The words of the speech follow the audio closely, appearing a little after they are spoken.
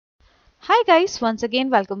Hi guys, once again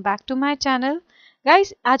welcome back to my channel.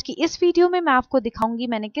 Guys, आज की इस video में मैं आपको दिखाऊंगी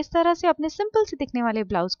मैंने किस तरह से अपने सिंपल से दिखने वाले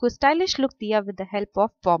ब्लाउज को स्टाइलिश लुक दिया विद द हेल्प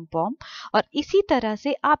ऑफ पॉम पॉम। और इसी तरह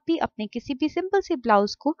से आप भी अपने किसी भी सिंपल से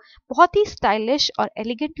ब्लाउज को बहुत ही स्टाइलिश और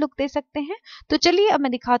एलिगेंट लुक दे सकते हैं। तो चलिए अब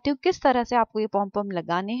मैं दिखाती हूँ किस तरह से आपको ये पॉम पॉम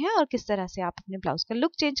लगाने हैं और किस तरह से आप अपने ब्लाउज का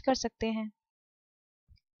लुक चेंज कर सकते हैं।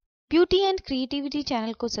 ब्यूटी एंड क्रिएटिविटी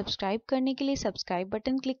चैनल को सब्सक्राइब करने के लिए सब्सक्राइब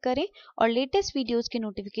बटन क्लिक करें और लेटेस्ट वीडियोस के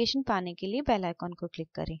नोटिफिकेशन पाने के लिए बेल आइकॉन को क्लिक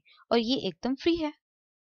करें और ये एकदम फ्री है।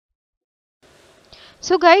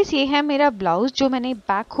 सो गाइस, ये है मेरा ब्लाउज जो मैंने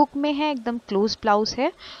बैक हुक में है, एकदम क्लोज ब्लाउज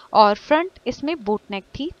है और फ्रंट इसमें बोट नेक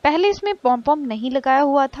थी। पहले इसमें पॉम पॉम नहीं लगाया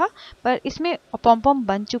हुआ था पर इसमें पॉम पॉम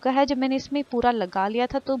बन चुका है। जब मैंने इसमें पूरा लगा लिया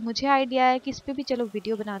था तो मुझे आइडिया आया कि इस पर भी चलो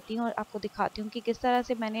वीडियो बनाती हूँ और आपको दिखाती हूँ कि किस तरह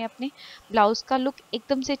से मैंने अपने ब्लाउज का लुक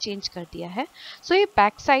एकदम से चेंज कर दिया है। सो ये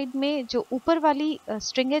बैक साइड में जो ऊपर वाली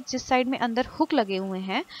स्ट्रिंग है, जिस साइड में अंदर हुक लगे हुए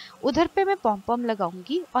हैं उधर पे मैं पॉम पॉम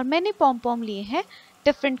लगाऊंगी और मैंने पॉम पॉम लिए हैं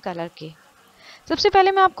डिफरेंट कलर के। सबसे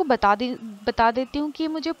पहले मैं आपको बता देती हूँ कि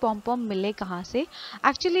मुझे पॉम पॉम मिले कहाँ से।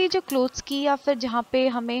 एक्चुअली जो क्लोथ्स की या फिर जहाँ पे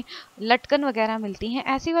हमें लटकन वगैरह मिलती हैं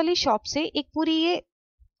ऐसी वाली शॉप से एक पूरी ये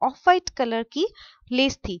ऑफ वाइट कलर की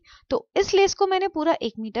लेस थी। तो इस लेस को मैंने पूरा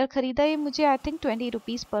 1 मीटर खरीदा। ये मुझे आई थिंक 20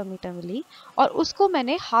 रुपीज़ पर मीटर मिली और उसको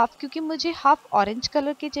मैंने हाफ, क्योंकि मुझे हाफ ऑरेंज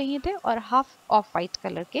कलर के चाहिए थे और हाफ ऑफ वाइट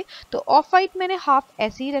कलर के, तो ऑफ वाइट मैंने हाफ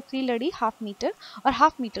ऐसे ही रख ली लड़ी हाफ मीटर और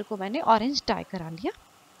हाफ मीटर को मैंने ऑरेंज डाई करा लिया।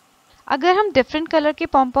 अगर हम डिफरेंट कलर के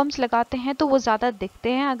पॉम पॉम्स लगाते हैं तो वो ज़्यादा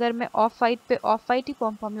दिखते हैं। अगर मैं ऑफ वाइट पे ऑफ वाइट ही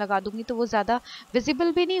पॉम पॉम लगा दूंगी तो वो ज़्यादा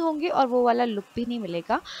विजिबल भी नहीं होंगे और वो वाला लुक भी नहीं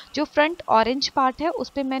मिलेगा। जो फ्रंट ऑरेंज पार्ट है उस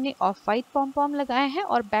पर मैंने ऑफ वाइट पॉम पॉम लगाए हैं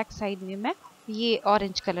और बैक साइड में मैं ये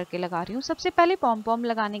ऑरेंज कलर के लगा रही हूँ। सबसे पहले पॉम पॉम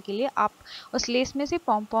लगाने के लिए आप उस लेस में से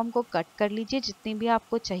पॉम पॉम को कट कर लीजिए जितनी भी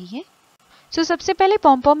आपको चाहिए। सबसे पहले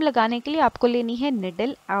पॉम पॉम लगाने के लिए आपको लेनी है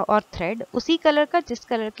निडल और थ्रेड, उसी कलर का जिस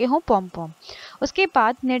कलर के हो पॉम पॉम। उसके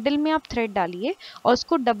बाद निडल में आप थ्रेड डालिए और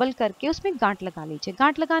उसको डबल करके उसमें गांठ लगा लीजिए।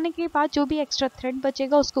 गांठ लगाने के बाद जो भी एक्स्ट्रा थ्रेड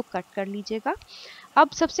बचेगा उसको कट कर लीजिएगा। अब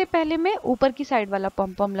सबसे पहले मैं ऊपर की साइड वाला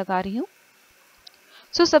पॉम पॉम लगा रही हूँ।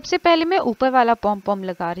 सबसे पहले मैं ऊपर वाला पॉम पॉम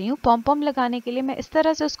लगा रही हूँ। पॉम पॉम लगाने के लिए मैं इस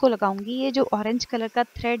तरह से उसको लगाऊंगी, ये जो ऑरेंज कलर का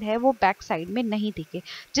थ्रेड है वो बैक साइड में नहीं दिखे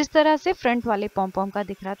जिस तरह से फ्रंट वाले पॉम पॉम का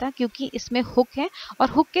दिख रहा था, क्योंकि इसमें हुक है और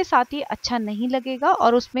हुक के साथ ये अच्छा नहीं लगेगा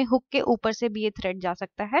और उसमें हुक के ऊपर से भी ये थ्रेड जा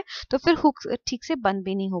सकता है तो फिर हुक ठीक से बंद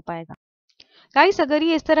भी नहीं हो पाएगा। गाइस, अगर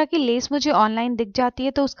ये इस तरह की लेस मुझे ऑनलाइन दिख जाती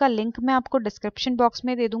है तो उसका लिंक मैं आपको डिस्क्रिप्शन बॉक्स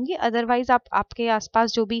में दे दूंगी। अदरवाइज आप आपके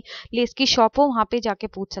आसपास जो भी लेस की शॉप हो वहां पे जाके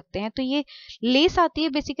पूछ सकते हैं। तो ये लेस आती है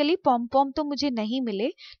बेसिकली, पॉम पॉम तो मुझे नहीं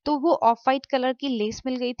मिले तो वो ऑफ वाइट कलर की लेस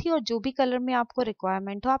मिल गई थी और जो भी कलर में आपको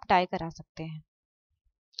रिक्वायरमेंट हो आप डाई करा सकते हैं।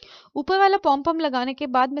 ऊपर वाला पॉम पॉम लगाने के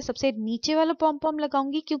बाद मैं सबसे नीचे वाला पॉम पॉम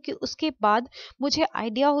लगाऊंगी, क्योंकि उसके बाद मुझे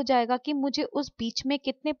आइडिया हो जाएगा कि मुझे उस बीच में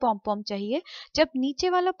कितने पॉम पॉम चाहिए। जब नीचे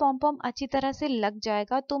वाला पॉम पॉम अच्छी तरह से लग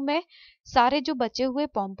जाएगा तो मैं सारे जो बचे हुए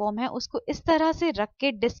पॉम पॉम है उसको इस तरह से रख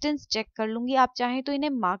के डिस्टेंस चेक कर लूंगी। आप चाहें तो इन्हें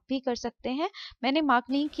मार्क भी कर सकते हैं। मैंने मार्क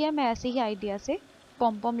नहीं किया, मैं ऐसे ही आइडिया से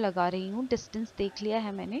पॉम पॉम लगा रही हूँ। डिस्टेंस देख लिया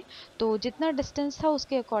है मैंने, तो जितना डिस्टेंस था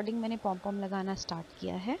उसके अकॉर्डिंग मैंने पॉम पॉम लगाना स्टार्ट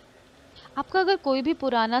किया है। आपका अगर कोई भी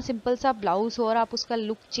पुराना सिंपल सा ब्लाउज हो और आप उसका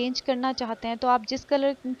लुक चेंज करना चाहते हैं तो आप जिस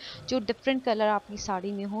कलर, जो डिफरेंट कलर आपकी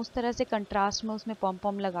साड़ी में हो उस तरह से कंट्रास्ट में उसमें पॉम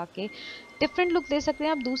पॉम लगा के डिफरेंट लुक दे सकते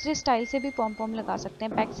हैं। आप दूसरे स्टाइल से भी पॉम पॉम लगा सकते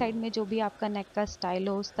हैं। बैक साइड में जो भी आपका नेक का स्टाइल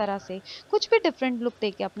हो उस तरह से कुछ भी डिफरेंट लुक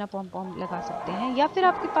देके अपना पॉम पॉम लगा सकते हैं। या फिर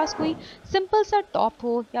आपके पास कोई सिंपल सा टॉप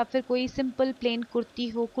हो या फिर कोई सिंपल प्लेन कुर्ती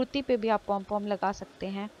हो, कुर्ती पे भी आप पॉम पॉम लगा सकते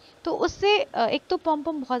हैं। तो उससे एक तो पॉम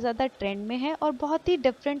पॉम बहुत ज़्यादा ट्रेंड में है और बहुत ही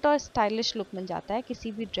डिफरेंट और स्टाइलिश लुक मिल जाता है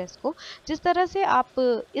किसी भी ड्रेस को। जिस तरह से आप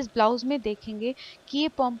इस ब्लाउज में देखेंगे कि ये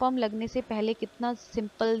पॉम पॉम लगने से पहले कितना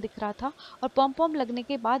सिंपल दिख रहा था और पॉम पॉम लगने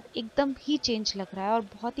के बाद एकदम ही चेंज लग रहा है और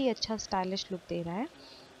बहुत ही अच्छा स्टाइलिश लुक दे रहा है।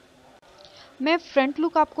 मैं फ्रंट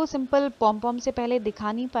लुक आपको सिंपल पॉम पॉम से पहले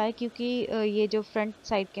दिखा नहीं पाया, क्योंकि ये जो फ्रंट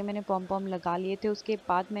साइड के मैंने पॉम पॉम लगा लिए थे उसके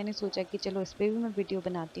बाद मैंने सोचा कि चलो इस पर भी मैं वीडियो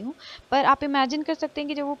बनाती हूँ। पर आप इमेजिन कर सकते हैं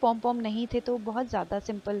कि जब वो पॉम पॉम नहीं थे तो बहुत ज़्यादा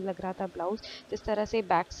सिंपल लग रहा था ब्लाउज। जिस तरह से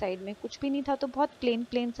बैक साइड में कुछ भी नहीं था तो बहुत प्लेन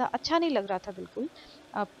प्लेन सा अच्छा नहीं लग रहा था बिल्कुल।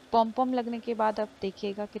 अब पॉम पॉम लगने के बाद आप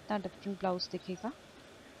देखिएगा कितना डिफरेंट ब्लाउज दिखेगा।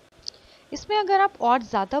 इसमें अगर आप और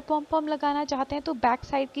ज़्यादा पॉम पॉम लगाना चाहते हैं तो बैक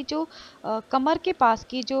साइड की जो कमर के पास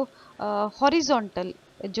की जो हॉरिजॉन्टल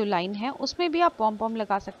जो लाइन है उसमें भी आप पॉम पॉम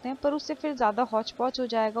लगा सकते हैं, पर उससे फिर ज़्यादा हौच पौच हो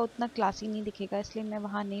जाएगा, उतना क्लासी नहीं दिखेगा, इसलिए मैं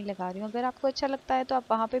वहाँ नहीं लगा रही हूँ। अगर आपको अच्छा लगता है तो आप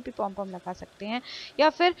वहाँ पे भी पॉम पॉम लगा सकते हैं। या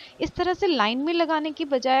फिर इस तरह से लाइन में लगाने की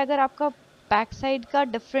बजाय अगर आपका बैक साइड का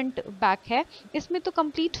डिफरेंट बैक है, इसमें तो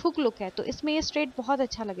कंप्लीट हुक लुक है तो इसमें ये स्ट्रेट बहुत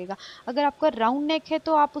अच्छा लगेगा। अगर आपका राउंड नेक है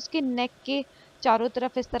तो आप उसके नेक के चारों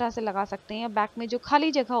तरफ इस तरह से लगा सकते हैं, या बैक में जो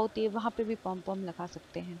खाली जगह होती है वहाँ पे भी पॉम पॉम लगा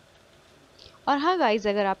सकते हैं। और हाँ गाइज,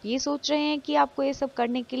 अगर आप ये सोच रहे हैं कि आपको ये सब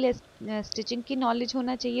करने के लिए स्टिचिंग की नॉलेज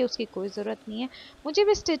होना चाहिए, उसकी कोई ज़रूरत नहीं है। मुझे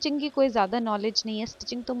भी स्टिचिंग की कोई ज़्यादा नॉलेज नहीं है,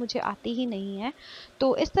 स्टिचिंग तो मुझे आती ही नहीं है।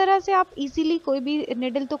 तो इस तरह से आप इजीली कोई भी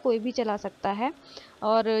निडल तो कोई भी चला सकता है।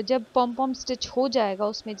 और जब पॉम पॉम स्टिच हो जाएगा,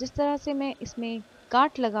 उसमें जिस तरह से मैं इसमें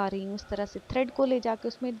गांठ लगा रही हूँ, उस तरह से थ्रेड को ले जाके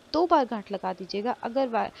उसमें 2 बार गांठ लगा दीजिएगा।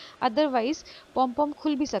 अदरवाइज पॉम पॉम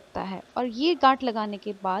खुल भी सकता है। और ये गांठ लगाने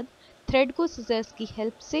के बाद थ्रेड को सिजर्स की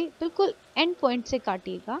हेल्प से बिल्कुल एंड पॉइंट से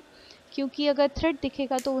काटिएगा, क्योंकि अगर थ्रेड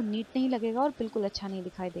दिखेगा तो वो नीट नहीं लगेगा और बिल्कुल अच्छा नहीं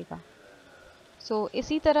दिखाई देगा।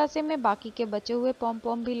 इसी तरह से मैं बाकी के बचे हुए पॉम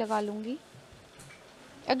पॉम भी लगा लूँगी।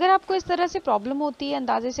 अगर आपको इस तरह से प्रॉब्लम होती है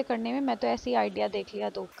अंदाजे से करने में, मैं तो ऐसी आइडिया देख लिया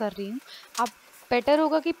तो कर रही हूँ। आप बेटर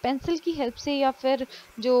होगा कि पेंसिल की हेल्प से या फिर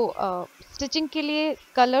जो स्टिचिंग के लिए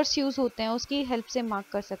कलर्स यूज़ होते हैं उसकी हेल्प से मार्क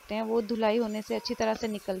कर सकते हैं। वो धुलाई होने से अच्छी तरह से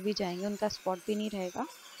निकल भी जाएंगे, उनका स्पॉट भी नहीं रहेगा।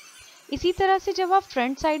 इसी तरह से जब आप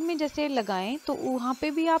फ्रंट साइड में जैसे लगाएं तो वहाँ पे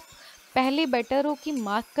भी आप पहले बेटर हो कि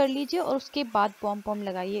मार्क कर लीजिए और उसके बाद पॉम पॉम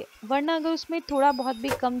लगाइए, वरना अगर उसमें थोड़ा बहुत भी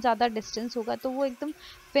कम ज़्यादा डिस्टेंस होगा तो वो एकदम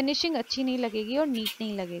फिनिशिंग अच्छी नहीं लगेगी और नीट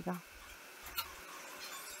नहीं लगेगा।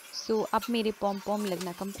 अब मेरे पॉम पॉम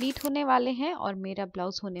लगना कंप्लीट होने वाले हैं और मेरा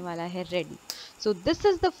ब्लाउज होने वाला है ready. This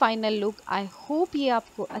is the final look. I hope ये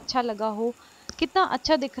आपको अच्छा लगा हो। कितना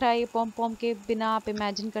अच्छा दिख रहा है ये पॉम पॉम के बिना, आप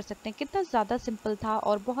इमेजिन कर सकते हैं कितना ज़्यादा सिंपल था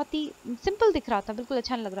और बहुत ही सिंपल दिख रहा था, बिल्कुल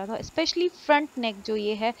अच्छा नहीं लग रहा था। स्पेशली फ्रंट नेक जो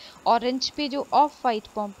ये है, ऑरेंज पे जो ऑफ वाइट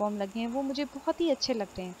पॉम पॉम लगे हैं वो मुझे बहुत ही अच्छे लग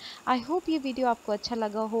रहे हैं। आई होप ये वीडियो आपको अच्छा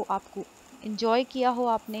लगा हो, आपको इंजॉय किया हो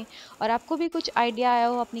आपने, और आपको भी कुछ आइडिया आया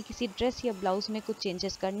हो अपनी किसी ड्रेस या ब्लाउज में कुछ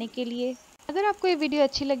चेंजेस करने के लिए। अगर आपको ये वीडियो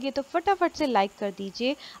अच्छी लगी है तो फटाफट से लाइक कर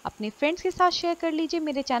दीजिए, अपने फ्रेंड्स के साथ शेयर कर लीजिए।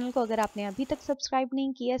 मेरे चैनल को अगर आपने अभी तक सब्सक्राइब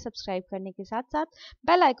नहीं किया है, सब्सक्राइब करने के साथ साथ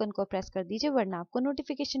बेल आइकन को प्रेस कर दीजिए, वरना आपको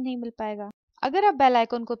नोटिफिकेशन नहीं मिल पाएगा। अगर आप बेल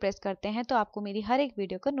आइकन को प्रेस करते हैं तो आपको मेरी हर एक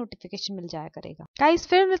वीडियो का नोटिफिकेशन मिल जाया करेगा। गाइस,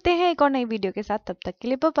 फिर मिलते हैं एक और नई वीडियो के साथ, तब तक के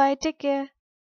लिए बाय बाय, टेक केयर।